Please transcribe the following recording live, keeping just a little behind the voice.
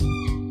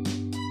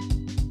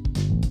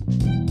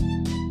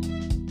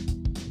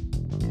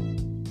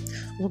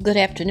Well, good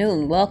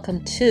afternoon.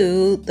 Welcome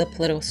to The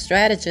Political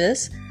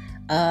Strategist.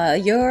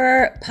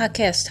 Your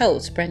podcast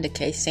host, Brenda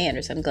K.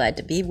 Sanders. I'm glad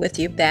to be with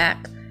you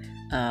back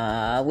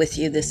with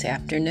you this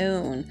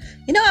afternoon.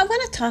 I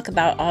want to talk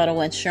about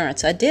auto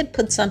insurance. I did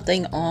put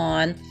something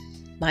on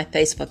my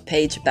Facebook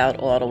page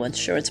about auto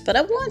insurance, but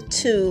I want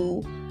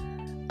to,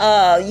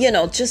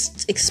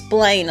 just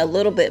explain a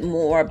little bit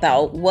more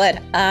about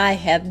what I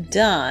have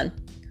done,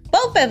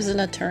 both as an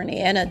attorney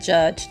and a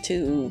judge,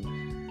 to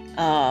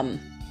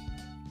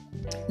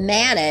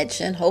manage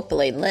and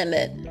hopefully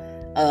limit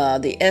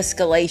the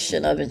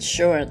escalation of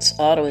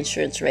auto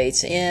insurance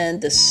rates in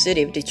the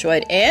city of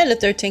Detroit and the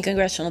 13th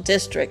Congressional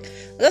District.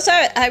 Because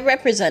I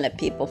represented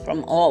people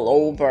from all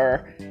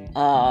over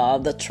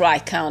the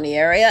Tri-County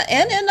area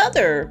and in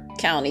other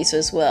counties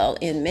as well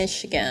in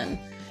Michigan.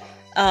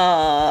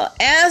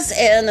 As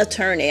an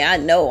attorney, I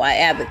know I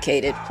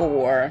advocated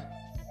for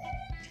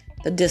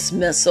the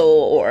dismissal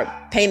or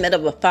payment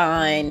of a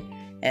fine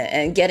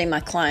and getting my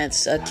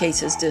clients'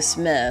 cases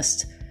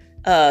dismissed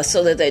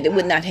so that they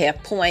would not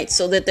have points,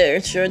 so that their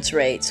insurance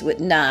rates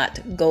would not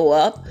go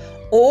up,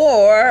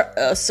 or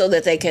so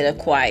that they could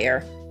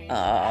acquire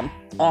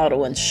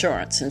auto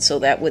insurance. And so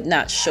that would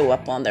not show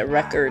up on their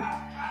record.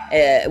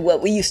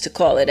 What we used to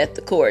call it at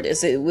the court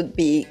is it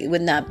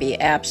would not be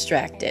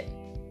abstracted.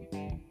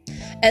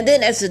 And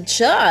then as a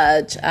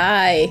judge,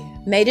 I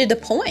made it a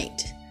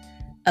point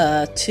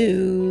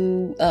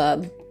to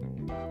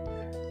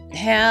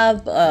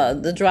have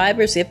the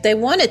drivers, if they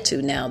wanted to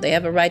now, they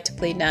have a right to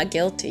plead not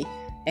guilty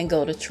and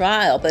go to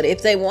trial. But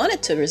if they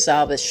wanted to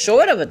resolve it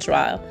short of a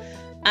trial,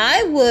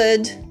 I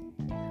would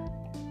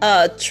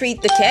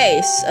treat the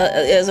case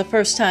as a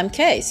first-time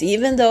case,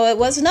 even though it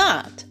was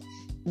not.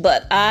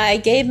 But I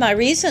gave my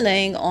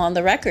reasoning on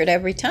the record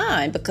every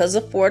time, because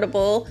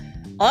affordable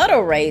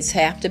auto rates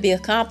have to be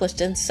accomplished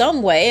in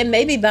some way, and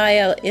maybe by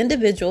an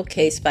individual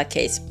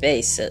case-by-case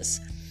basis.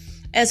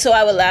 And so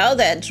I would allow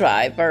that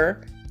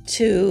driver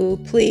to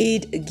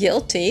plead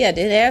guilty. I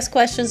did ask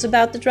questions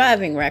about the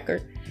driving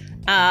record.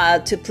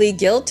 To plead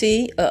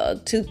guilty,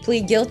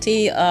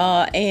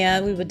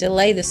 and we would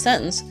delay the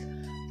sentence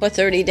for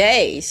 30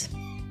 days.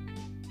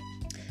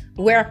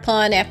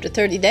 Whereupon, after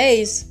 30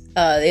 days,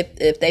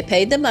 if they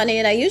paid the money,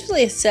 and I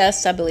usually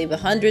assessed, I believe,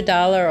 $100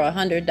 or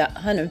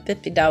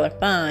 $150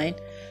 fine,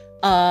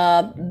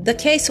 the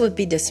case would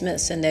be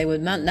dismissed, and they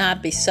would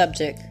not be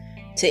subject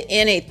to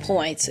any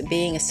points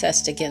being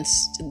assessed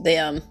against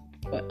them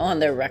on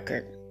their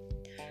record.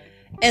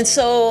 And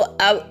so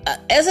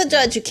as a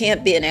judge, you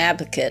can't be an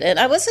advocate. And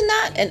I was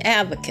not an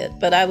advocate,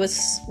 but I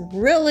was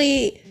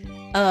really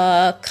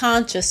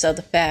conscious of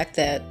the fact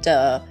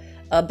that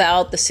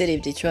about the city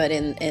of Detroit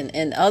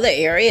and other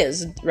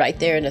areas right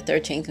there in the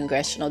 13th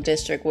Congressional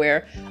District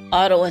where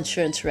auto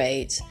insurance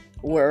rates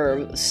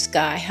were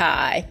sky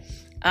high.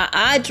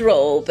 I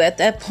drove at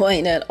that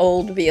point an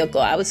old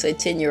vehicle, I would say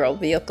 10-year-old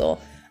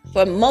vehicle,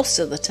 for most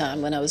of the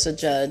time when I was a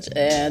judge.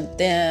 And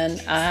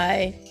then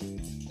I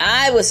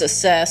was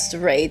assessed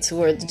rates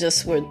were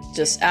just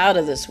out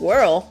of this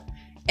world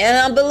and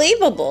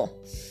unbelievable.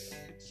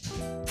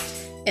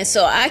 And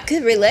so I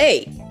could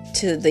relate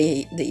to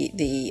the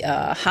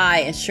high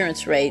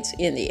insurance rates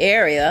in the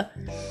area.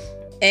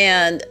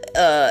 And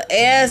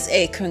as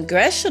a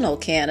congressional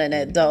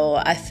candidate, though,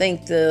 I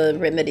think the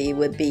remedy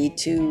would be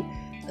to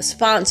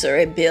sponsor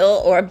a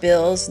bill or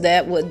bills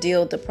that would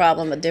deal with the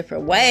problem a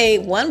different way.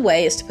 One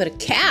way is to put a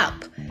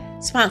cap,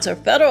 sponsor a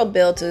federal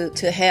bill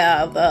to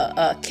have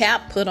a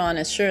cap put on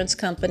insurance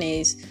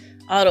companies,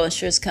 auto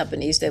insurance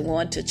companies that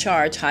want to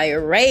charge higher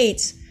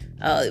rates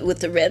with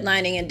the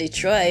redlining in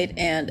Detroit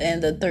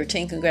and the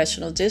 13th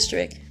Congressional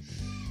District,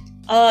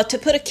 to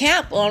put a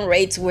cap on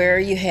rates where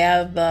you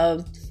have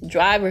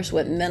drivers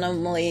with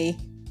minimally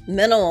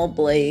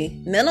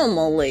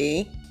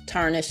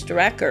tarnished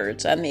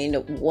records. I mean,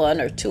 1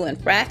 or 2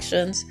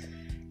 infractions,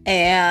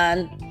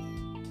 and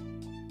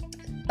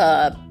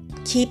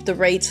keep the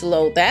rates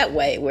low that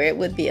way, where it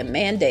would be a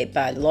mandate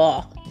by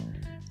law.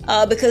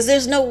 Because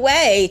there's no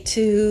way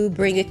to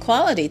bring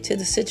equality to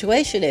the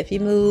situation if you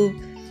move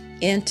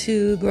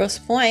into Grosse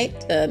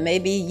Pointe,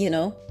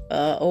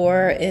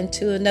 or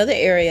into another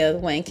area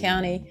of Wayne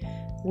County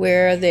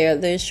where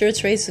the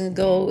insurance rates can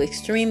go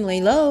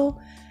extremely low.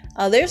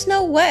 There's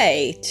no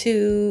way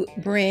to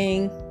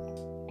bring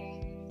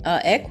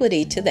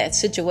equity to that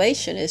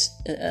situation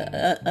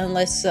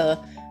unless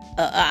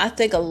I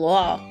think a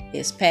law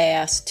is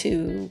passed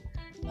to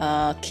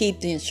keep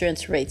the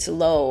insurance rates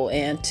low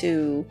and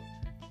to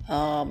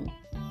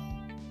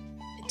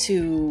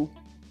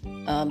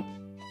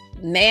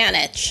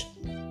manage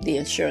the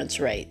insurance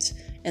rates.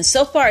 And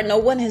so far, no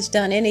one has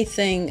done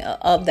anything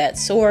of that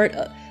sort,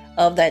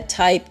 of that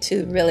type,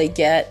 to really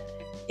get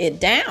it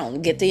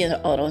down, get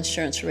the auto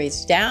insurance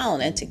rates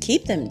down, and to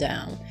keep them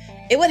down.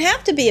 It would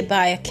have to be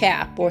by a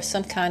cap or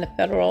some kind of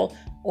federal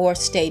or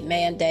state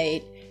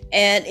mandate.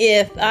 And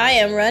if I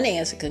am running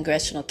as a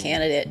congressional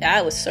candidate,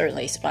 I would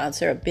certainly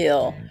sponsor a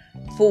bill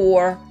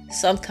for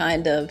some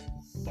kind of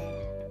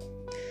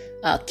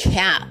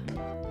cap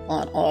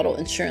on auto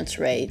insurance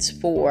rates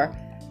for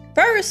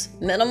first,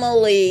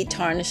 minimally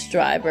tarnish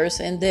drivers,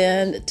 and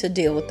then to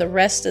deal with the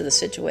rest of the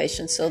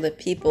situation so that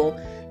people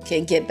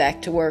can get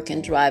back to work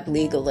and drive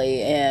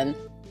legally and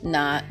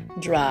not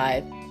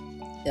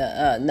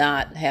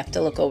have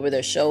to look over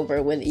their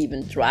shoulder when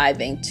even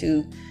driving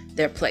to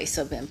their place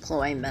of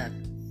employment.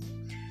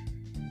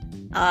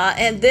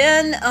 And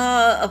then,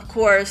 of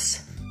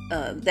course,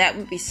 that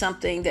would be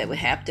something that would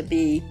have to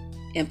be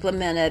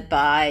implemented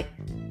by,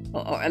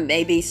 or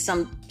maybe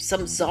some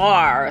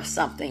czar or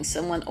something,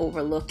 someone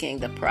overlooking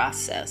the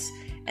process.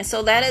 And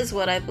so that is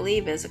what I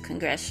believe is a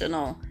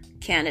congressional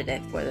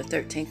candidate for the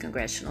 13th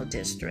Congressional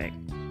District.